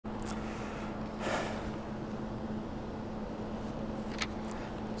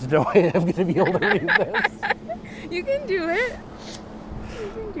There's no way I'm going to be able to read this. You can do it.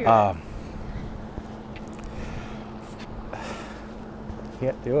 You can do it.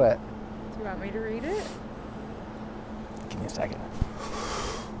 Can't do it. Do you want me to read it? Give me a second.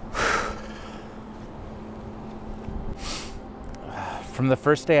 From the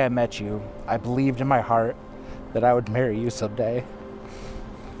first day I met you, I believed in my heart that I would marry you someday.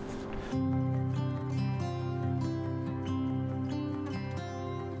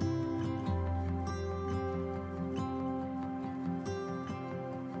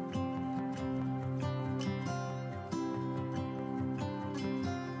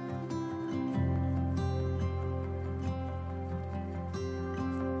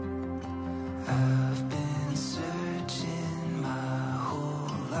 I've been searching my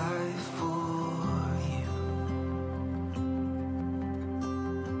whole life for you.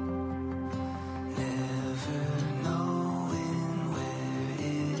 Never knowing where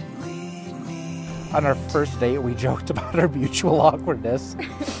it'd lead me. On our first date, we joked about our mutual awkwardness.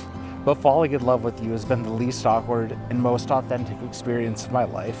 But falling in love with you has been the least awkward and most authentic experience of my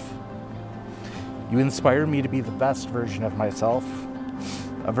life. You inspire me to be the best version of myself.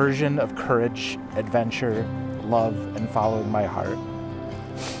 A version of courage, adventure, love, and following my heart.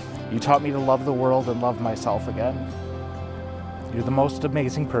 You taught me to love the world and love myself again. You're the most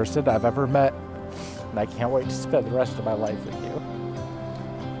amazing person I've ever met, and I can't wait to spend the rest of my life with you.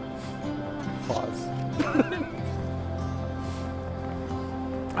 Pause.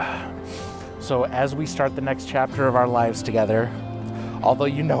 So as we start the next chapter of our lives together, although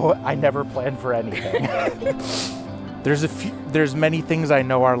you know I never planned for anything, There's many things I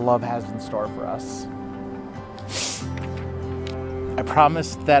know our love has in store for us. I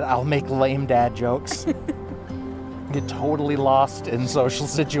promise that I'll make lame dad jokes, get totally lost in social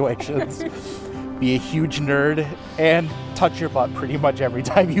situations, be a huge nerd, and touch your butt pretty much every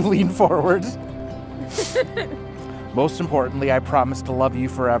time you lean forward. Most importantly, I promise to love you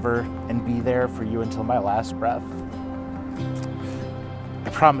forever and be there for you until my last breath. I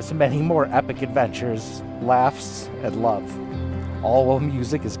promise many more epic adventures, laughs, and love, all while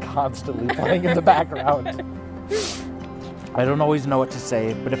music is constantly playing in the background. I don't always know what to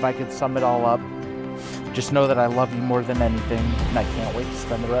say, but if I could sum it all up, just know that I love you more than anything, and I can't wait to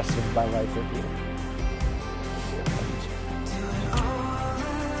spend the rest of my life with you.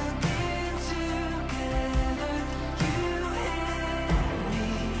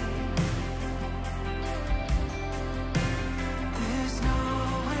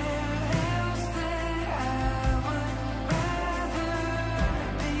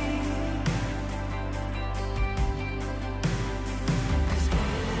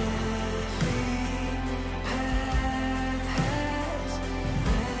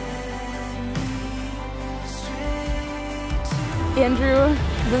 Andrew,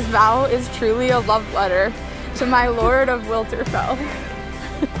 this vow is truly a love letter to my Lord of Wilterfell.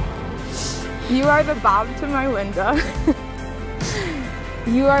 You are the Bob to my Linda.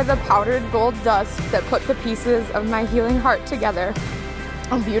 You are the powdered gold dust that put the pieces of my healing heart together.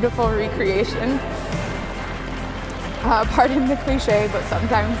 A beautiful recreation. Pardon the cliche, but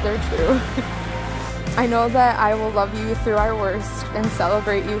sometimes they're true. I know that I will love you through our worst and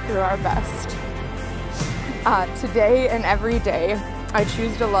celebrate you through our best. Today and every day, I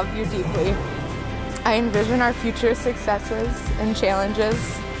choose to love you deeply. I envision our future successes and challenges,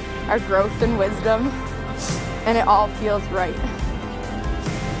 our growth and wisdom, and it all feels right.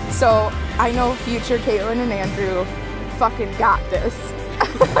 So I know future Caitlin and Andrew fucking got this.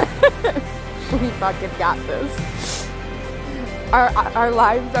 We fucking got this. Our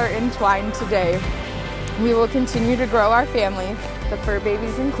lives are entwined today. We will continue to grow our family, the fur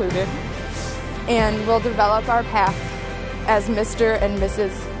babies included, and we'll develop our path as Mr. and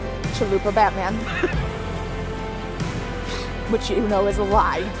Mrs. Chalupa Batman, which you know is a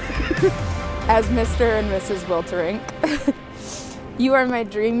lie, as Mr. and Mrs. Wilterink. You are my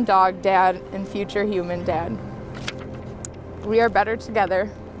dream dog dad and future human dad. We are better together.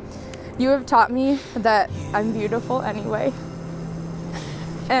 You have taught me that I'm beautiful anyway,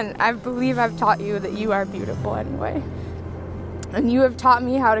 and I believe I've taught you that you are beautiful anyway. And you have taught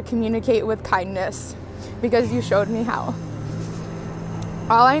me how to communicate with kindness because you showed me how.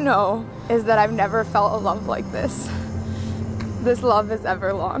 All I know is that I've never felt a love like this. This love is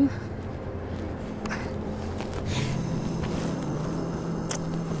everlong.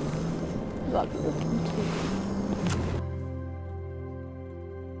 Love you.